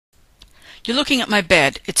You're looking at my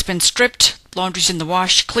bed. It's been stripped, laundry's in the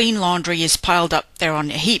wash, clean laundry is piled up there on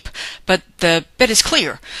a heap, but the bed is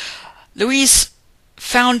clear. Louise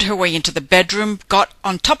found her way into the bedroom, got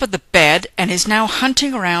on top of the bed, and is now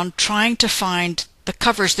hunting around trying to find the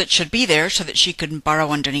covers that should be there so that she can burrow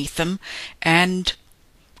underneath them and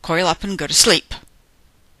coil up and go to sleep.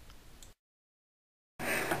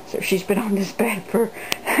 So she's been on this bed for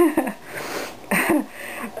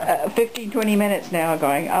 15-20 minutes now,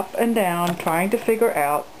 going up and down, trying to figure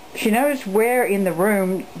out. She knows where in the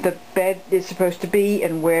room the bed is supposed to be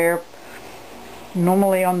and where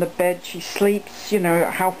normally on the bed she sleeps, you know,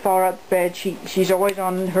 how far up the bed. She's always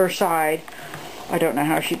on her side. I don't know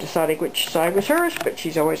how she decided which side was hers, but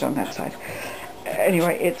she's always on that side.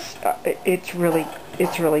 Anyway, it's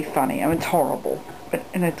really funny. I mean, it's horrible,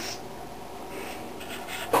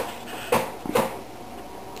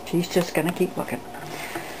 she's just gonna keep looking.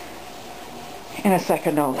 In a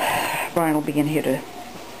second, Brian will be in here to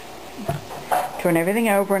turn everything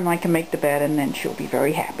over and I can make the bed, and then she'll be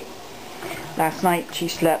very happy. Last night she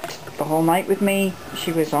slept the whole night with me.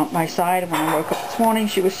 She was on my side. When I woke up this morning,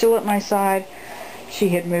 she was still at my side. She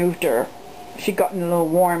had moved she'd gotten a little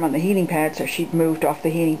warm on the heating pad, so she'd moved off the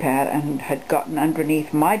heating pad and had gotten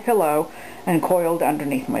underneath my pillow and coiled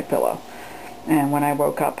underneath my pillow. And when I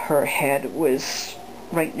woke up, her head was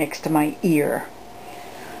right next to my ear,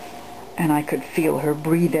 and I could feel her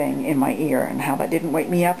breathing in my ear. And how that didn't wake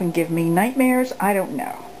me up and give me nightmares, I don't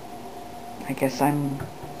know. I guess I'm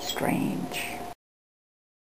strange.